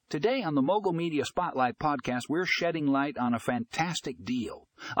Today on the Mogul Media Spotlight podcast, we're shedding light on a fantastic deal.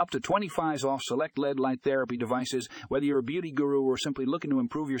 Up to 25s off select LED light therapy devices. Whether you're a beauty guru or simply looking to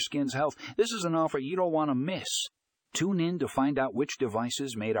improve your skin's health, this is an offer you don't want to miss. Tune in to find out which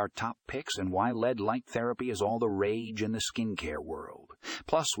devices made our top picks and why LED light therapy is all the rage in the skincare world.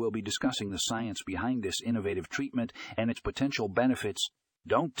 Plus, we'll be discussing the science behind this innovative treatment and its potential benefits.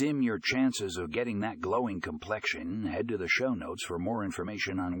 Don't dim your chances of getting that glowing complexion. Head to the show notes for more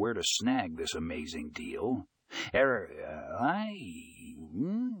information on where to snag this amazing deal.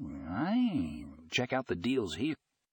 Check out the deals here.